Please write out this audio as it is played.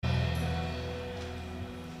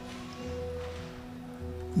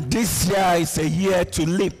This year is a year to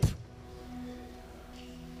leap.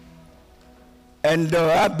 And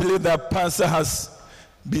I believe that Pastor has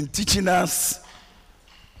been teaching us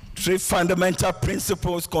 3 fundamental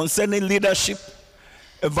principles concerning leadership,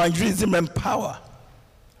 evangelism, and power.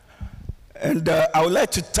 And I would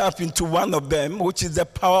like to tap into one of them, which is the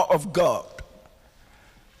power of God.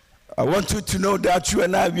 I want you to know that you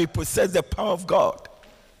and I, we possess the power of God.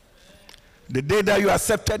 The day that you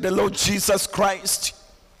accepted the Lord Jesus Christ,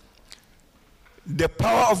 the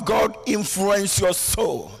power of God influenced your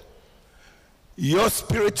soul. Your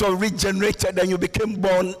spirit was regenerated and you became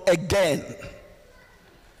born again.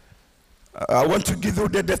 I want to give you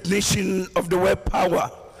the definition of the word power.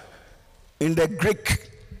 In the Greek,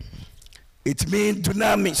 it means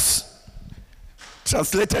dunamis.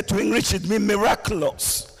 Translated to English, it means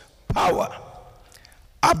miraculous, power,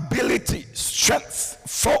 ability, strength,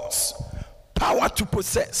 force, power to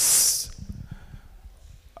possess.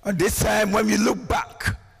 At this time, when we look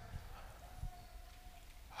back,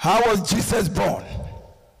 how was Jesus born?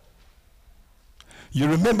 You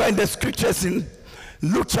remember in the scriptures in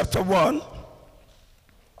Luke chapter 1,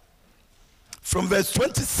 from verse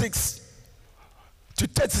 26 to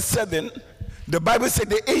 37, the Bible said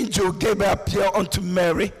the angel Gabriel appeared unto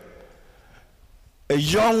Mary, a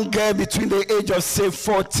young girl between the age of, say,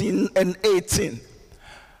 14 and 18,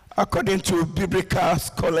 according to biblical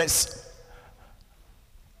scholars.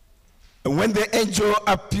 And when the angel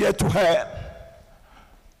appeared to her,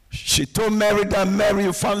 she told Mary that, Mary,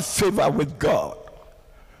 you found favor with God.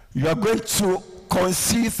 You are going to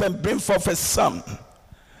conceive and bring forth a son.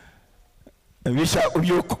 And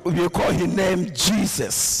you call his name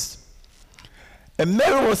Jesus. And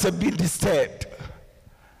Mary was a bit disturbed.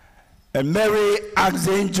 And Mary asked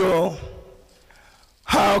the angel,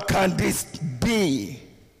 how can this be?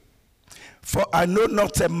 For I know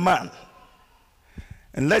not a man.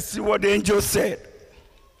 And let's see what the angel said.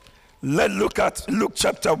 Let's look at Luke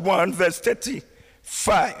chapter 1, verse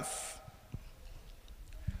 35.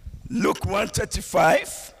 Luke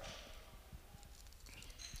 1:35.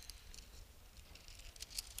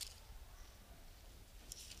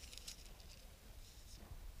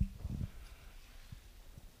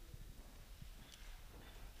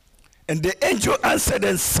 And the angel answered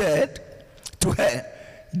and said to her,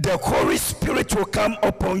 the Holy Spirit will come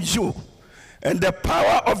upon you, and the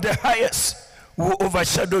power of the highest will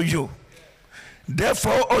overshadow you.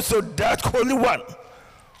 Therefore also that Holy One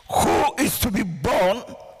who is to be born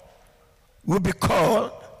will be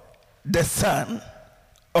called the Son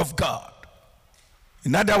of God.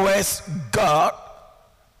 In other words, God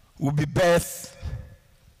will be birthed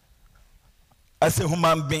as a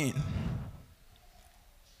human being.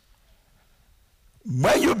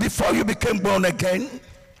 Before you became born again,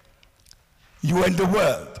 you were in the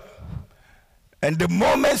world. And the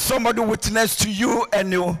moment somebody witnessed to you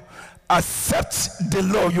and you accept the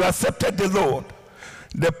Lord, you accepted the Lord,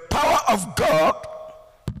 the power of God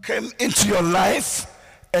came into your life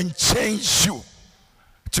and changed you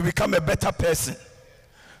to become a better person.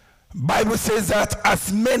 Bible says that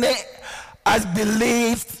as many as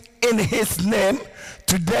believed in his name,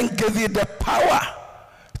 to then give you the power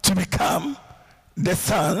to become the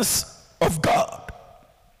sons of God.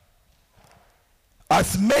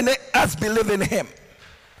 As many as believe in him.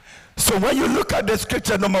 So when you look at the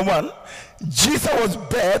scripture, number 1, Jesus was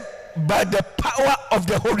birthed by the power of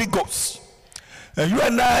the Holy Ghost. And you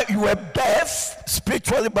and I, you were birthed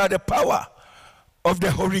spiritually by the power of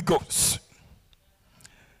the Holy Ghost.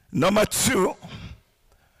 Number 2,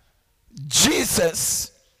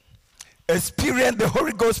 Jesus experienced the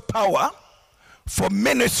Holy Ghost power for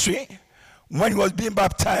ministry when he was being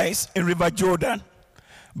baptized in River Jordan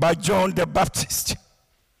by John the Baptist.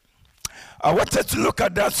 I wanted to look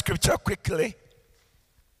at that scripture quickly.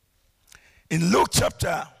 In Luke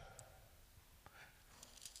chapter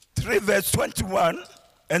 3, verse 21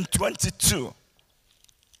 and 22.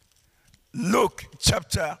 Luke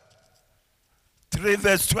chapter 3,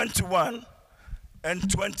 verse 21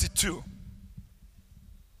 and 22.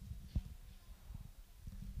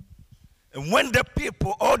 And when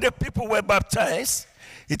all the people were baptized,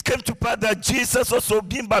 it came to pass that Jesus also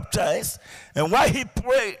being baptized, and while he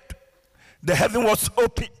prayed, the heaven was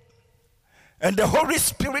open, and the Holy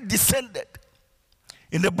Spirit descended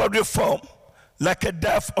in the body form like a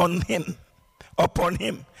dove upon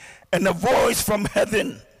him, and a voice from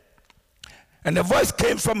heaven, and a voice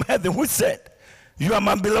came from heaven who said, you are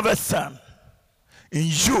my beloved Son, in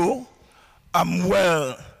you I'm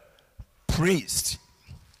well pleased.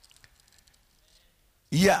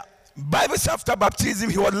 Yeah, Bible says after baptism,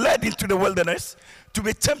 he was led into the wilderness to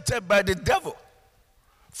be tempted by the devil.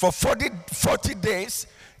 for 40 days,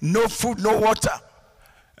 no food, no water.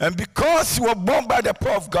 And because he was born by the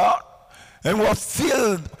power of God and was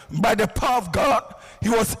filled by the power of God, he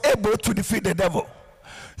was able to defeat the devil.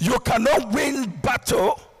 You cannot win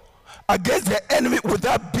battle against the enemy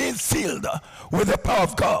without being filled with the power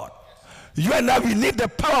of God. You and I, we need the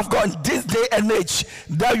power of God in this day and age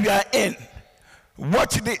that we are in.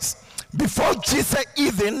 Watch this. Before Jesus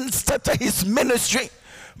even started his ministry,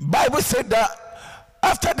 Bible said that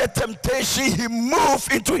after the temptation,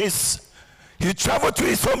 he traveled to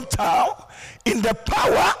his hometown in the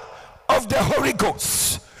power of the Holy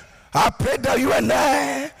Ghost. I pray that you and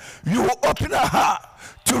I, you will open our heart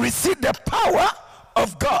to receive the power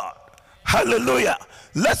of God. Hallelujah.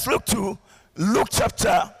 Let's look to Luke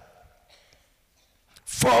chapter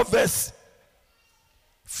 4 verse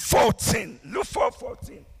 14. Luke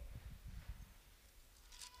 4:14.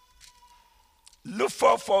 Luke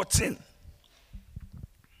 4:14.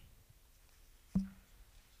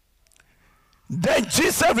 Then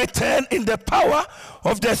Jesus returned in the power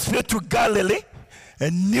of the Spirit to Galilee,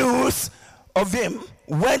 and news of him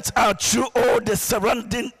went out through all the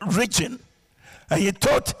surrounding region, and he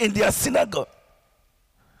taught in their synagogue,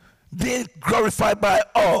 being glorified by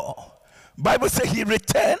all. Bible says he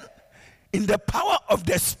returned in the power of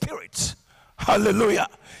the Spirit. Hallelujah.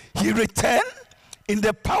 He returned in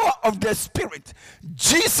the power of the Spirit.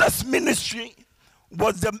 Jesus' ministry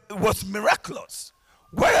was miraculous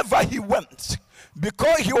wherever he went,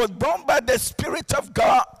 because he was born by the Spirit of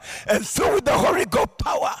God and filled with the Holy Ghost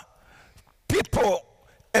power. People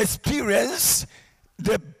experience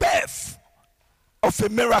the birth of a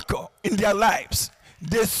miracle in their lives.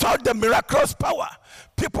 They saw the miraculous power.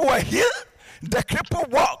 People were healed, the cripple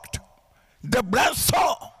walked, the blind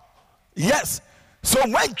saw. Yes. So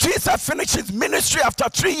when Jesus finished his ministry after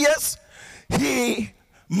 3 years, he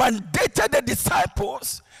mandated the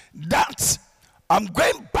disciples that I'm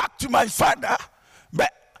going back to my Father,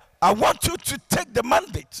 but I want you to take the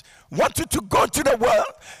mandate. I want you to go to the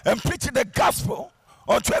world and preach the gospel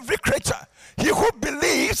unto every creature. He who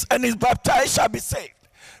believes and is baptized shall be saved,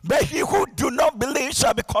 but he who do not believe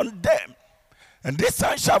shall be condemned. And this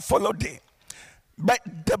sign shall follow thee. But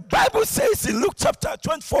the Bible says in Luke chapter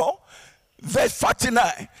 24, verse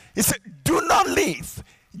 49, it said, do not leave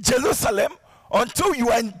Jerusalem until you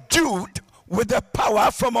are endued with the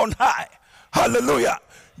power from on high. Hallelujah.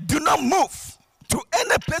 Do not move to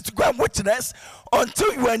any place to go and witness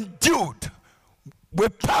until you are endued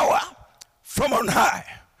with power from on high.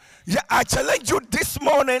 Yeah, I challenge you this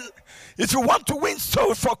morning, if you want to win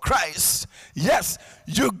souls for Christ, yes,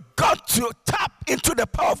 you got to tap into the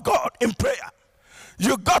power of God in prayer.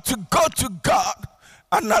 You got to go to God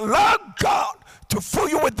and allow God to fill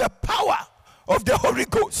you with the power of the Holy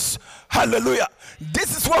Ghost. Hallelujah.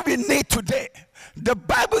 This is what we need today. The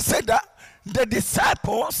Bible said that the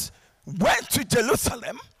disciples went to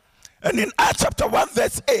Jerusalem, and in Acts chapter 1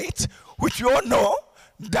 verse 8, which you all know,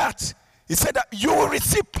 that he said that you will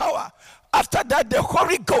receive power. After that, the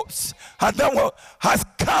Holy Ghost has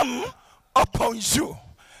come upon you,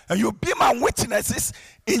 and you'll be my witnesses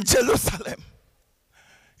in Jerusalem,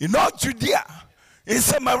 in all Judea, in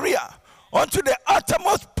Samaria, unto the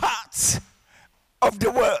uttermost parts of the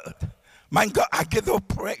world. My God, I give you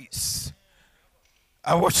praise.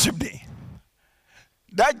 I worship thee.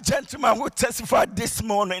 That gentleman who testified this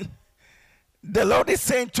morning, the Lord is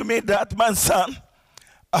saying to me that, my son,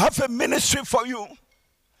 I have a ministry for you,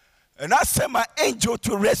 and I send my angel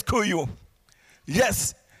to rescue you.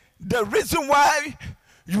 Yes, the reason why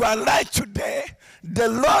you are alive today, the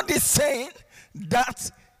Lord is saying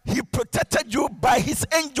that he protected you by his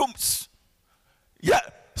angels. Yeah,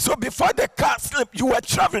 so before the car slipped, you were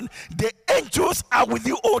traveling. The angels are with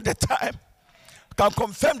you all the time. I can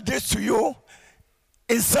confirm this to you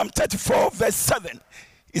in Psalm 34 verse 7.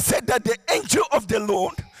 He said that the angel of the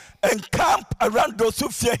Lord encamp around those who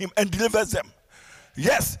fear him and delivers them.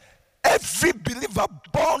 Yes, every believer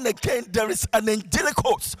born again, there is an angelic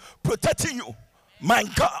host protecting you. My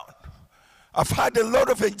God, I've had a lot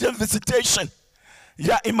of angel visitation,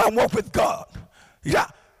 yeah, in my walk with God. Yeah,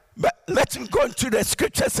 but let him go into the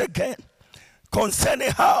scriptures again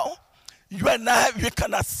concerning how you and I, we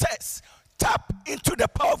can tap into the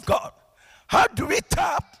power of God. How do we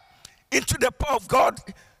tap into the power of God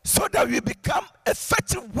so that we become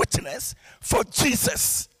effective witness for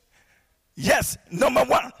Jesus? Yes, number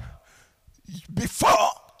one, before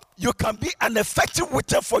you can be an effective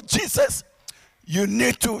witness for Jesus, you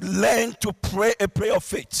need to learn to pray a prayer of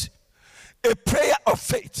faith. A prayer of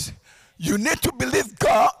faith. You need to believe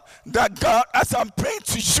God, that God, as I'm praying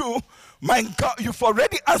to you, my God, you've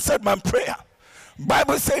already answered my prayer.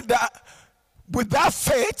 Bible says that Without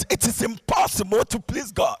faith, it is impossible to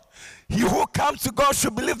please God. He who comes to God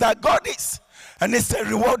should believe that God is, and is a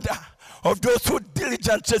rewarder of those who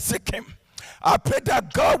diligently seek him. I pray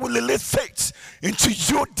that God will release faith into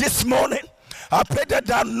you this morning. I pray that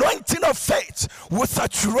the anointing of faith will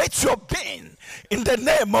saturate your being in the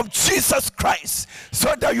name of Jesus Christ,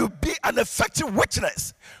 so that you be an effective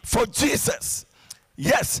witness for Jesus.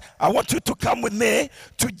 Yes, I want you to come with me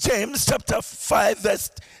to James chapter 5 verse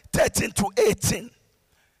 13 to 18.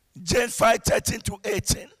 James 5, 13 to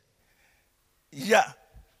 18. Yeah.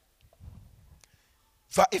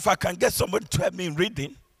 If I can get somebody to help me in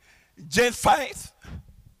reading. James 5,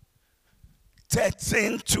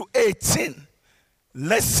 13 to 18.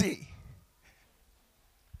 Let's see.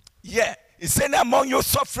 Yeah. Is any among you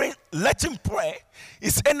suffering? Let him pray.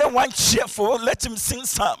 Is anyone cheerful? Let him sing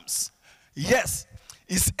psalms. Yes.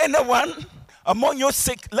 Is anyone among you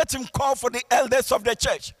sick? Let him call for the elders of the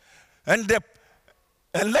church. And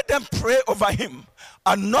let them pray over him,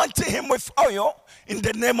 anointing him with oil in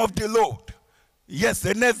the name of the Lord. Yes,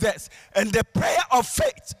 the next verse. And the prayer of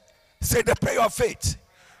faith. Say the prayer of faith.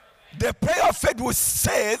 The prayer of faith will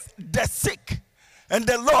save the sick, and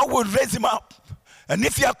the Lord will raise him up. And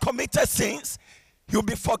if you have committed sins, you'll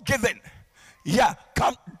be forgiven. Yeah,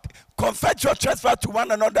 come, confess your trespass to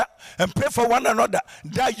one another and pray for one another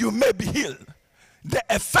that you may be healed. The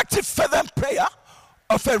effective fervent prayer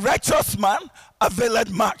of a righteous man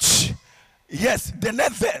availeth much. Yes, the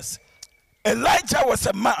next verse. Elijah was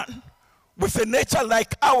a man with a nature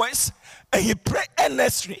like ours, and he prayed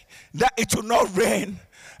earnestly that it would not rain,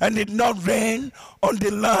 and it did not rain on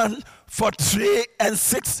the land for 3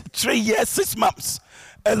 years, 6 months.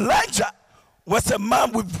 Elijah was a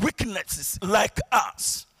man with weaknesses like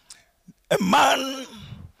us, a man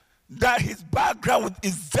that his background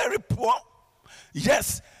is very poor.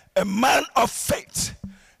 Yes, a man of faith,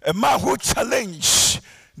 a man who challenged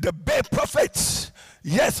the Baal prophets,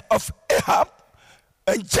 yes, of Ahab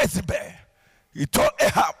and Jezebel. He told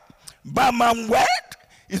Ahab, by my word,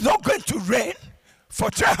 it's not going to rain for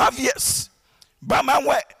 3.5 years. By my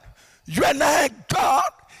word, you and I, God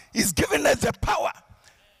is giving us the power.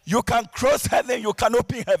 You can cross heaven, you can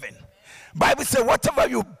open heaven. Bible says whatever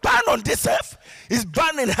you ban on this earth is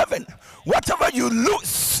banned in heaven. Whatever you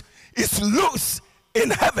loose is loose in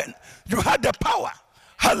heaven. You had the power.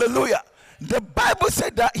 Hallelujah. The Bible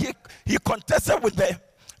said that he contested with the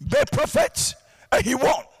Baal prophets and he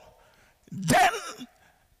won. Then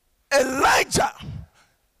Elijah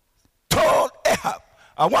told Ahab,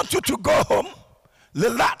 I want you to go home,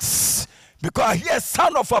 relax, because I hear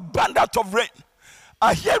sound of abundance of rain.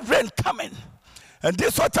 I hear rain coming. And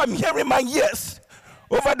this is what I'm hearing in my ears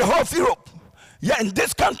over the whole of Europe. Yeah, in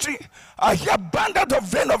this country, I hear abundance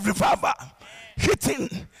of rain of revival hitting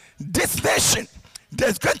this nation.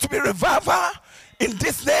 There's going to be revival in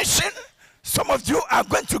this nation. Some of you are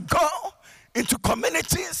going to go into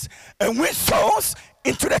communities and win souls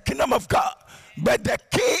into the kingdom of God. But the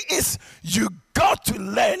key is you got to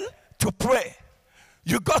learn to pray.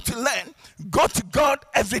 You got to learn. Go to God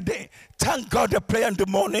every day. Thank God the prayer in the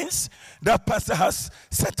mornings that pastor has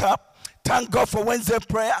set up. Thank God for Wednesday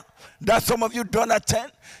prayer that some of you don't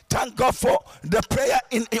attend. Thank God for the prayer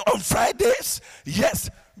on Fridays. Yes,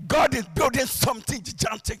 God is building something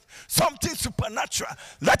gigantic, something supernatural.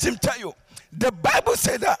 Let him tell you. The Bible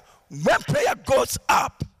says that when prayer goes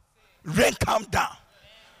up, rain comes down.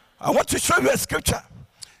 I want to show you a scripture.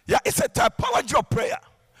 Yeah, it's a typology of prayer.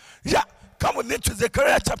 Yeah, come with me to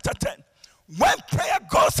Zechariah chapter 10. When prayer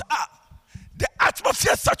goes up, the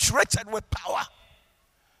atmosphere is saturated with power.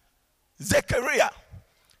 Zechariah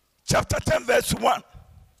chapter 10 verse 1.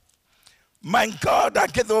 My God, I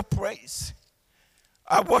give you praise.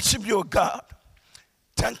 I worship you, God.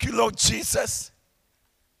 Thank you, Lord Jesus.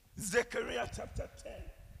 Zechariah chapter 10.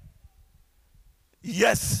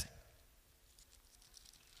 Yes.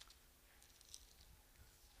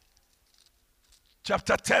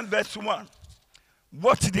 Chapter 10 verse 1.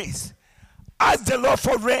 What it is? Ask the Lord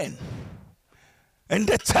for rain. In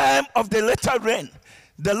the time of the latter rain,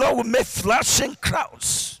 the Lord will make flashing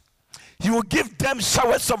clouds. He will give them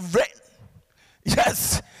showers of rain.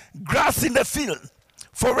 Yes, grass in the field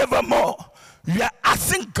forevermore. You are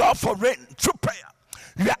asking God for rain through prayer.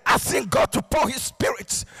 You are asking God to pour his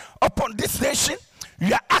spirit upon this nation.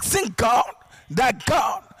 You are asking God that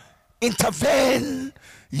God intervene.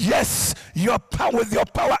 Yes, your power with your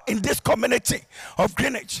power in this community of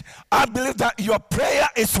Greenwich. I believe that your prayer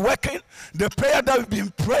is working. The prayer that we've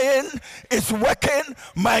been praying is working.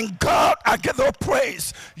 My God, I give you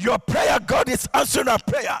praise. Your prayer, God is answering our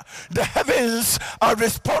prayer. The heavens are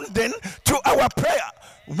responding to our prayer.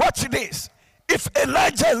 Watch this. If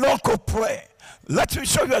Elijah alone could pray, Let me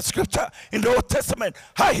show you a scripture in the Old Testament,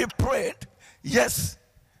 how he prayed. Yes.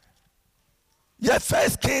 Yes, 1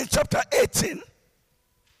 Kings chapter 18.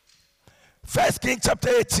 1 Kings chapter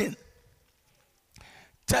 18.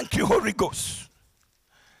 Thank you, Holy Ghost.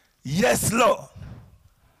 Yes, Lord.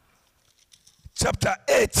 Chapter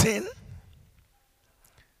 18,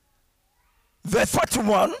 verse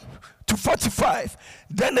 41 to 45.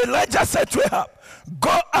 Then Elijah said to Ahab,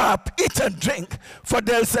 go up, eat and drink, for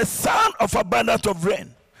there is a sound of abundance of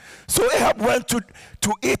rain. So Ahab went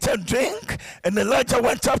to eat and drink, and Elijah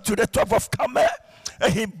went up to the top of Carmel,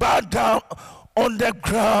 and he bowed down on the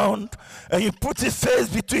ground, and he put his face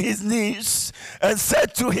between his knees and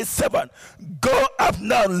said to his servant, go up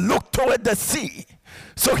now, look toward the sea.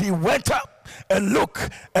 So he went up and looked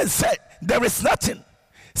and said, there is nothing.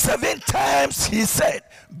 7 times he said,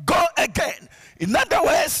 go again. In other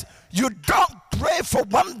words, you don't pray for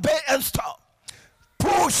one day and stop.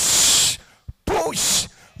 Push, push.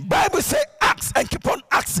 Bible says ask and keep on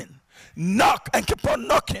asking. Knock and keep on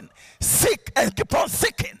knocking. Seek and keep on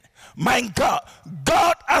seeking. My God,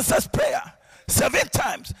 God answers prayer 7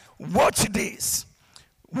 times. Watch this.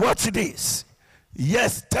 Watch this.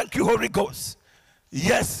 Yes, thank you, Holy Ghost.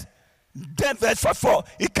 Yes. Then verse 4,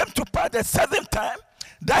 it came to pass the 7th time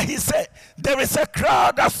that he said, there is a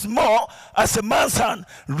crowd as small as a man's hand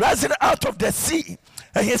rising out of the sea.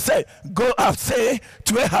 And he said, go up, say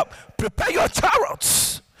to Ahab, prepare your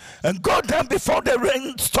chariots and go down before the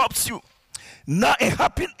rain stops you. Now it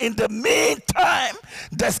happened in the meantime,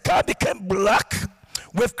 the sky became black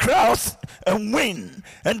with clouds and wind,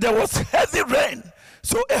 and there was heavy rain.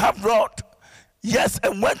 So Ahab wrote, yes,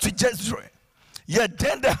 and went to Jezreel. Yet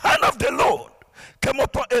then the hand of the Lord came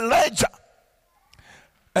upon Elijah,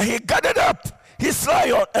 and he gathered up his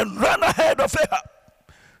lion and ran ahead of Ahab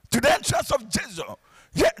to the entrance of Jezreel.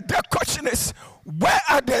 Yet the question is, where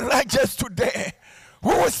are the Elijahs today who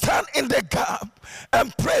will stand in the gap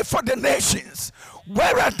and pray for the nations?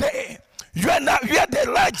 Where are they? You are the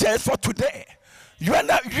Elijahs for today. You are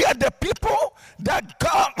the people that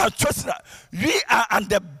God has chosen. We are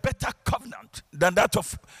under better covenant than that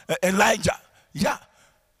of Elijah. Yeah.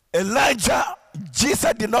 Elijah,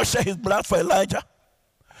 Jesus did not shed his blood for Elijah,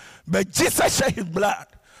 but Jesus shed his blood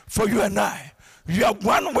for you and I. You are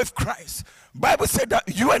one with Christ. Bible said that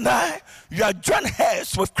you and I, you are joint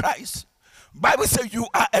heirs with Christ. Bible says you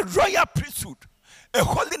are a royal priesthood, a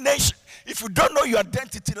holy nation. If you don't know your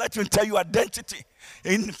identity, let me tell you identity.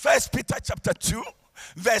 In 1 Peter chapter 2,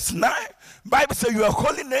 verse 9, Bible says you are a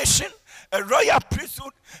holy nation, a royal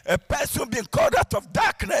priesthood, a person being called out of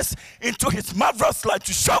darkness into his marvelous light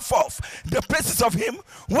to show forth the praises of him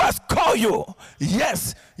who has called you.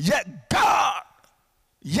 Yes, yet God,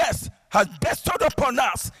 yes, has bestowed upon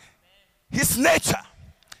us his nature.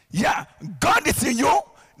 Yeah, God is in you,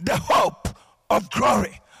 the hope of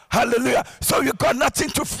glory. Hallelujah. So you got nothing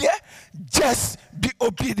to fear. Just be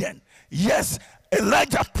obedient. Yes,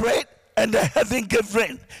 Elijah prayed and the heaven gave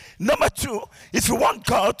rain. Number 2, if you want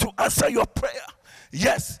God to answer your prayer,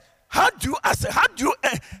 yes, how do you answer? How do you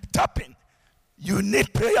tap in? You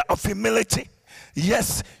need prayer of humility.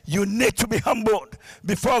 Yes, you need to be humbled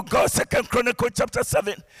before God. 2 Chronicles chapter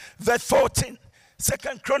 7, verse 14. 2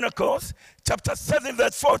 Chronicles chapter 7,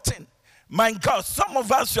 verse 14. My God, some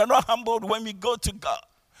of us are not humbled when we go to God.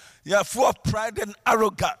 You are full of pride and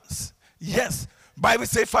arrogance. Yes, Bible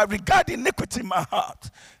says, if I regard iniquity in my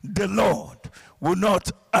heart, the Lord will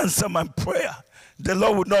not answer my prayer. The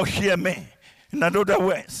Lord will not hear me. In other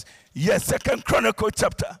words, yes, 2 Chronicles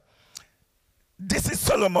chapter. This is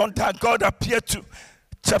Solomon that God appeared to.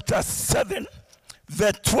 Chapter 7,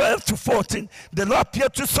 verse 12 to 14. The Lord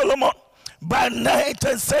appeared to Solomon by night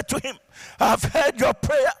and said to him, I have heard your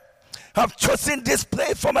prayer. I have chosen this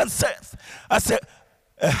place for myself as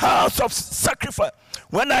a house of sacrifice.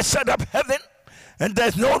 When I shut up heaven and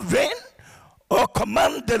there's no rain, or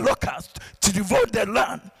command the locust to devour the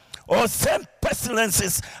land, or send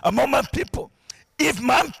pestilences among my people, if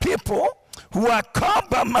my people who are called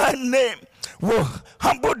by my name will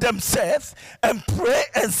humble themselves and pray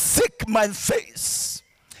and seek my face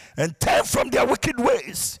and turn from their wicked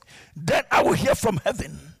ways, then I will hear from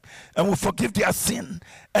heaven and will forgive their sin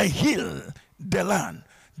and heal the land.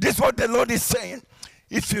 This is what the Lord is saying.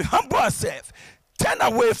 If you humble ourselves, turn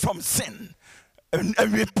away from sin, and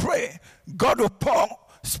we pray, God will pour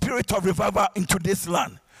spirit of revival into this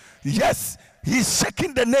land. Yes, he's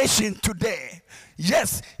shaking the nation today.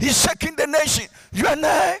 Yes, he's shaking the nation. You and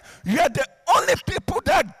I, we are the only people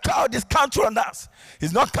that God is counting on us.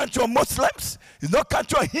 He's not counting on Muslims. He's not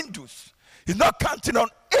counting on Hindus. He's not counting on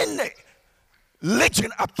any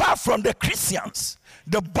religion apart from the Christians,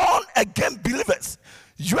 the born again believers.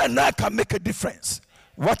 You and I can make a difference.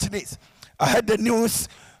 What it is. I heard the news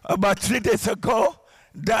about 3 days ago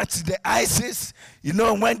that the ISIS,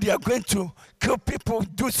 when they are going to kill people,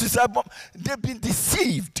 do suicide bomb, they've been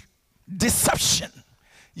deceived. Deception.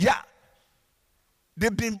 Yeah.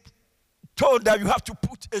 They've been told that you have to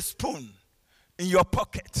put a spoon in your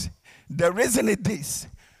pocket. The reason is this: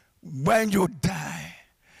 when you die,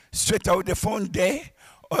 straight out the phone day,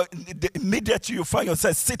 or immediately you find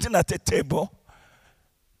yourself sitting at a table,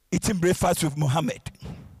 eating breakfast with Muhammad.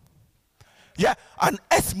 Yeah, an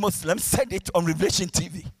ex-Muslim said it on Revelation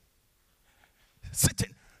TV.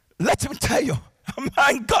 Sitting. Let him tell you,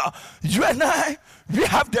 my God, you and I, we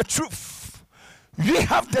have the truth. We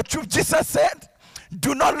have the truth. Jesus said,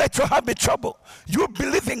 do not let your heart be troubled. You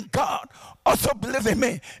believe in God, also believe in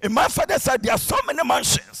me. And my father said, there are so many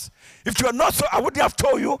mansions. If you are not so, I wouldn't have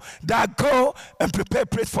told you that I go and prepare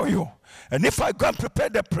praise for you. And if I go and prepare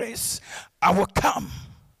the praise, I will come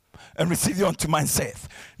and receive you unto myself.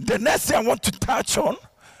 The next thing I want to touch on,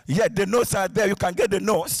 the notes are there. You can get the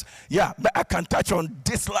notes. But I can touch on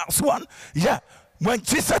this last one. When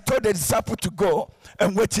Jesus told the disciples to go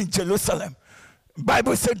and wait in Jerusalem,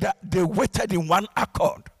 Bible said that they waited in one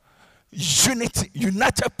accord. Unity,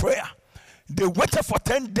 united prayer. They waited for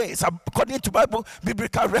 10 days, according to Bible,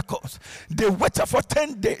 biblical records. They waited for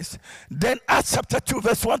 10 days. Then Acts chapter 2,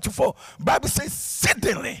 verse 1 to 4, Bible says,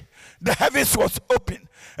 suddenly the heavens was open,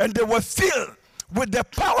 and they were filled with the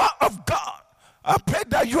power of God. I pray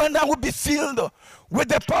that you and I will be filled with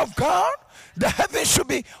the power of God. The heavens should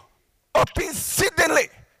be open suddenly.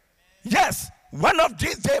 Yes. One of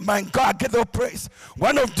these days, my God, give the praise.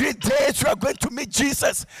 One of these days, you are going to meet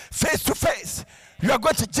Jesus face to face. You are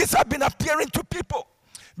going to, Jesus has been appearing to people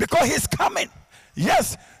because he's coming.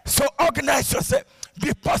 Yes, so organize yourself.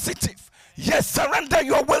 Be positive. Yes, surrender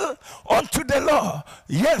your will unto the Lord.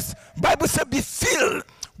 Yes, Bible says be filled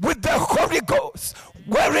with the Holy Ghost,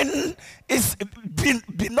 wherein is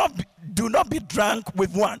do not be drunk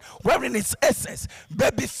with wine, wherein is essence,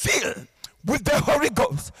 but be filled with the Holy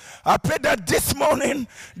Ghost. I pray that this morning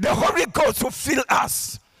the Holy Ghost will fill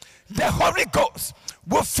us. The Holy Ghost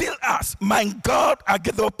will fill us. My God, I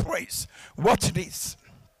give you praise. Watch this.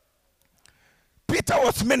 Peter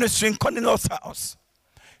was ministering in Cornelius' house.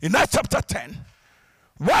 In Acts chapter 10,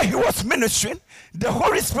 while he was ministering, the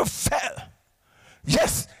Holy Spirit fell.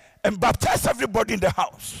 Yes, and baptized everybody in the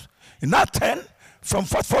house. In Acts 10, from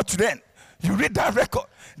 4 to then, you read that record.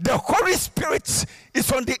 The Holy Spirit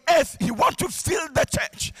is on the earth. He wants to fill the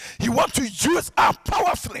church. He wants to use us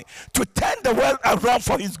powerfully to turn the world around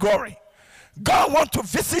for his glory. God wants to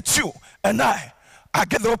visit you and I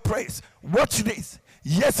give you praise. Watch this.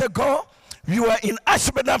 Years ago, we were in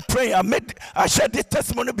Ashburn praying. I shared this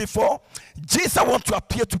testimony before. Jesus wants to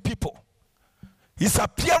appear to people. He's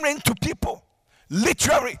appearing to people.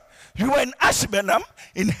 Literally. We were in Ashburn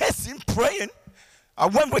in Hastings praying. I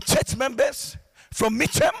went with church members from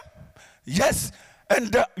Mitcham. Yes.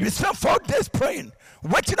 And we spent 4 days praying,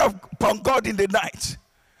 waiting upon God in the night.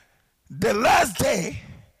 The last day,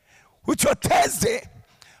 which was Thursday,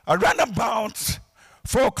 around about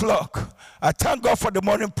 4 o'clock, I thank God for the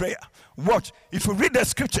morning prayer. Watch. If you read the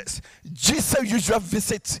scriptures, Jesus usually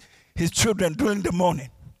visits his children during the morning.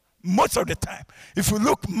 Most of the time. If you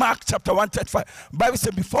look Mark chapter 135, Bible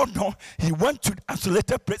says before dawn, he went to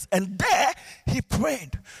isolated place and there he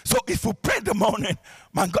prayed. So if you pray in the morning,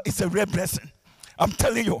 my God, it's a rare blessing. I'm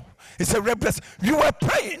telling you, it's a rare blessing. You were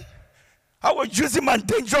praying. I was using my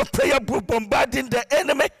dangerous prayer book, bombarding the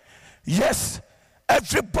enemy. Yes,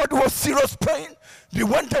 everybody was serious praying. We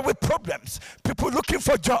went there with problems. People looking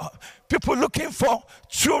for job. People looking for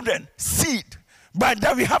children, seed. By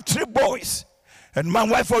then we have 3 boys. And my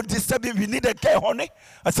wife was disturbing, we need a care, honey.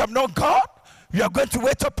 I said, no, God, we are going to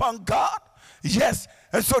wait upon God. Yes.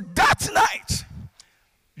 And so that night,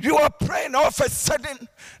 you are praying, all of a sudden,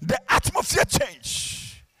 the atmosphere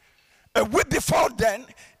changed. A week before then,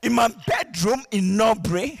 in my bedroom in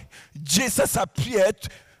Norbury, Jesus appeared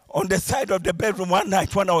on the side of the bedroom one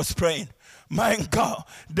night when I was praying. My God,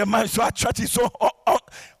 the man is so attractive, so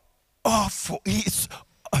awful. He's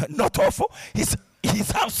not awful, he's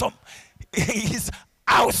handsome. He's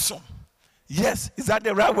awesome. Yes, is that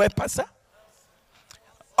the right word, Pastor?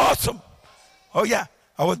 Awesome. Oh yeah,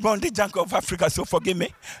 I was born in the jungle of Africa, so forgive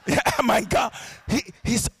me. Yeah, my God,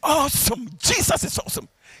 he's awesome. Jesus is awesome.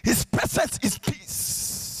 His presence is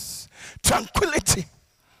peace, tranquility,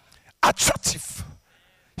 attractive.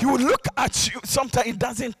 He will look at you. Sometimes he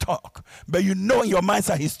doesn't talk, but you know in your mind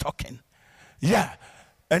that he's talking. Yeah.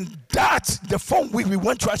 And that's the phone we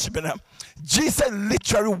went to Ashburn. Jesus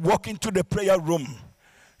literally walked into the prayer room.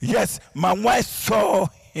 Yes, my wife saw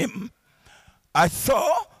him I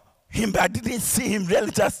saw him, but I didn't see him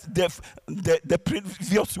really just the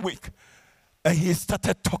previous week. And he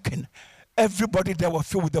started talking. Everybody there was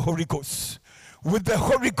filled with the Holy Ghost. With the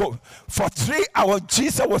Holy Ghost. For 3 hours,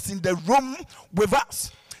 Jesus was in the room with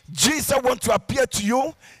us. Jesus wants to appear to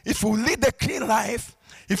you. If you lead a clean life,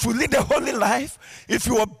 if you lead a holy life, if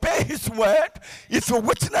you obey his word, if you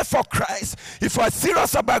witness for Christ, if you are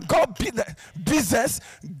serious about God's business,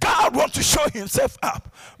 God wants to show himself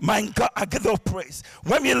up. My God, I give you praise.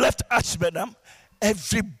 When we left Ashburnham,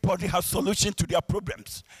 everybody has solution to their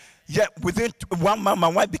problems. Yeah, within 1 month, my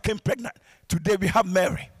wife became pregnant. Today we have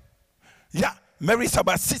Mary. Yeah, Mary is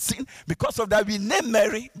about 16. Because of that, we named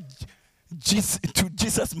Mary to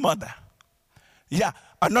Jesus' mother. Yeah,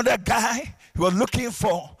 another guy who was looking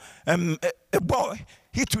for a boy.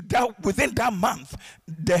 He took that within that month,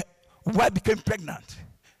 the wife became pregnant.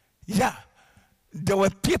 Yeah, there were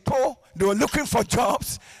people, they were looking for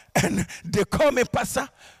jobs, and they called me, Pastor,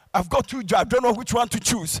 I've got 2 jobs. I don't know which one to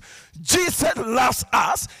choose. Jesus loves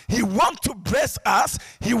us. He wants to bless us.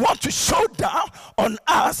 He wants to show down on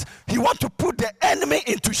us. He wants to put the enemy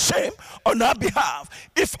into shame on our behalf.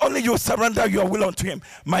 If only you surrender your will unto him.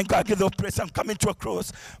 My God, I give those praise. I'm coming to a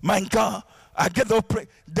close. My God, I give those praise.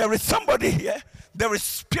 There is somebody here. There is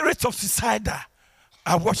spirits of suicide.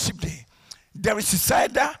 I worship thee. There is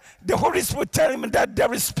suicide. The Holy Spirit telling me that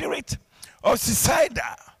there is spirit of suicide.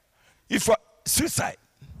 If suicide.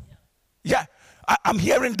 Yeah, I'm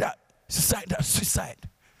hearing that. Suicide.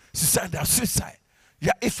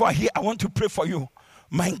 Yeah, if you are here, I want to pray for you.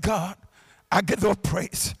 My God, I give you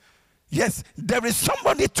praise. Yes, there is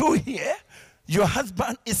somebody too here. Your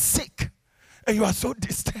husband is sick, and you are so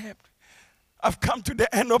disturbed. I've come to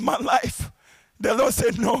the end of my life. The Lord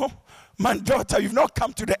said, no, my daughter, you've not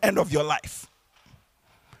come to the end of your life.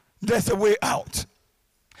 There's a way out.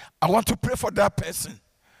 I want to pray for that person.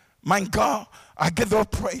 My God, I give you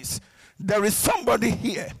praise. There is somebody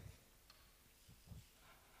here.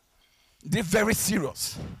 They're very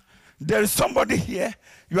serious. There is somebody here.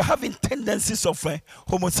 You're having tendencies of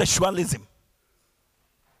homosexualism.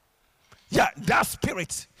 Yeah, that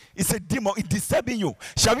spirit is a demon. It's disturbing you.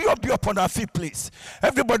 Shall we all be upon our feet, please?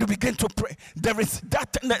 Everybody begin to pray. There is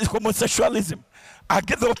that homosexualism. I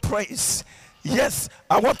give you praise. Yes,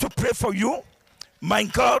 I want to pray for you. My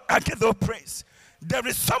God, I give you praise. There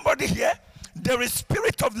is somebody here. There is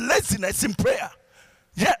spirit of laziness in prayer.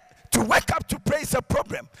 Yeah, to wake up to pray is a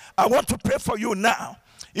problem. I want to pray for you now.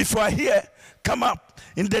 If you are here, come up.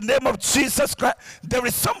 In the name of Jesus Christ, there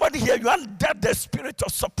is somebody here. You are under the spirit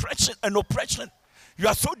of suppression and oppression. You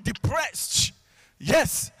are so depressed.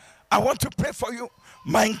 Yes, I want to pray for you.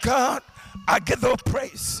 My God, I give you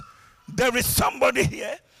praise. There is somebody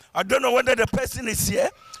here. I don't know whether the person is here.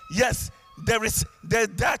 Yes, there's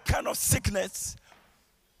that kind of sickness.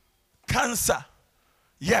 Cancer.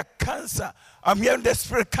 Yeah, cancer. I'm hearing the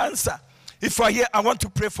spirit cancer. If you are here, I want to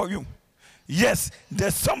pray for you. Yes,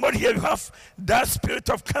 there's somebody here who have that spirit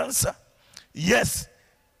of cancer. Yes,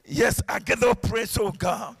 I give you praise, oh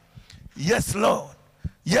God. Yes, Lord.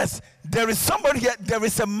 Yes, there is somebody here, there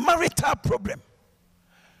is a marital problem.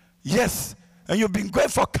 Yes, and you've been going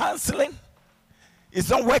for counseling. It's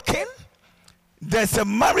not working. There's a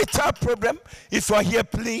marital problem. If you are here,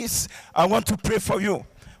 please, I want to pray for you.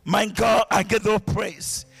 My God, I give you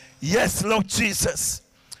praise. Yes, Lord Jesus.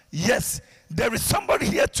 Yes, there is somebody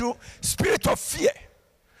here too, spirit of fear.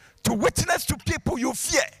 To witness to people you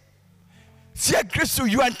fear. Fear grips you,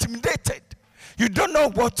 you are intimidated. You don't know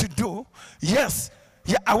what to do. Yes,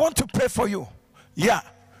 yeah, I want to pray for you. Yeah,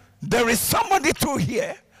 there is somebody too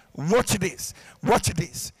here. Watch this.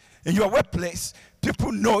 In your workplace,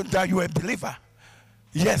 people know that you are a believer.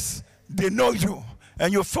 Yes, they know you.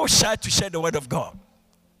 And you feel shy to share the word of God.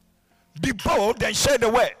 Be bold and share the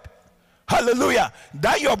word. Hallelujah.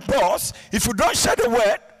 That your boss, if you don't share the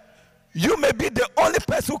word, you may be the only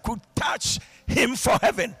person who could touch him for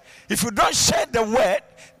heaven. If you don't share the word,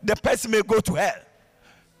 the person may go to hell.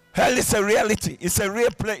 Hell is a reality. It's a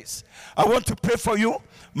real place. I want to pray for you.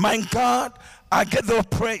 My God, I give you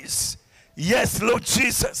praise. Yes, Lord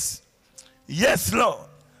Jesus. Yes, Lord.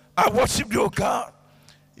 I worship you, God.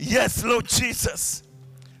 Yes, Lord Jesus.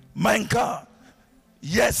 My God.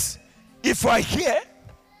 Yes. If you are here,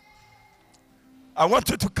 I want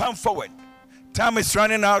you to come forward. Time is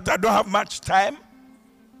running out. I don't have much time.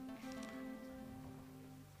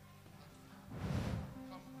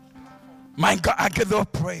 My God, I give you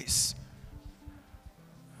praise.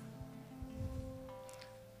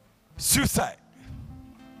 Suicide,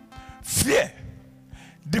 fear,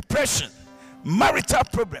 depression, marital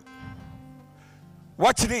problem.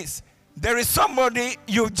 Watch this. There is somebody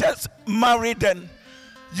you just married and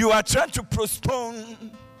You are trying to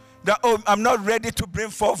postpone that, oh, I'm not ready to bring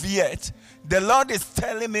forth yet. The Lord is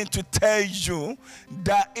telling me to tell you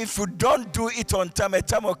that if you don't do it on time, a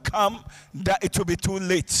time will come that it will be too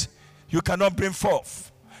late. You cannot bring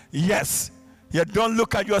forth. Yes. You don't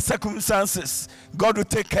look at your circumstances. God will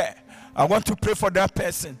take care. I want to pray for that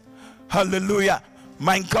person. Hallelujah.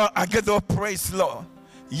 My God, I give the praise, Lord.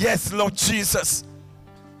 Yes, Lord Jesus.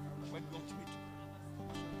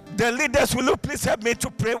 The leaders, will you please help me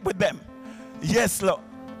to pray with them? Yes, Lord.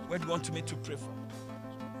 Where do you want me to pray for?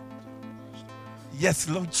 Yes,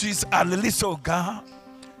 Lord Jesus, I release, oh God,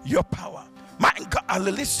 your power. My God, I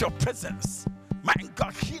release your presence. My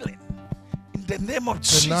God, healing. In the name of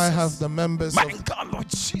Jesus. Can I have the members my God, Lord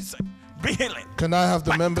Jesus, bring healing. Can I have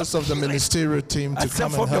the my members God, of the healing. ministerial team to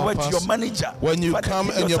come and help us? Your manager. When you Father, come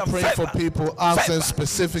and you're praying for people, ask them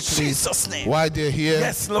specifically why they're here,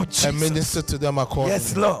 yes, Lord Jesus, and minister to them accordingly.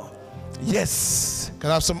 Yes, Lord. Yes.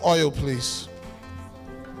 Can I have some oil, please?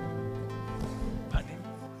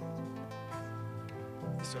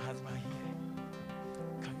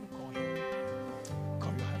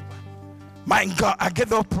 My God, I give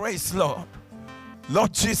the praise, Lord.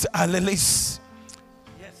 Lord Jesus, I release.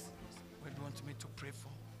 Yes. What do you want me to pray for?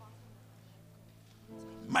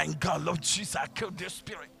 My God, Lord Jesus, I kill this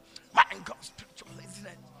spirit. My God, spiritual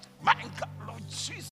laziness. My God, Lord Jesus.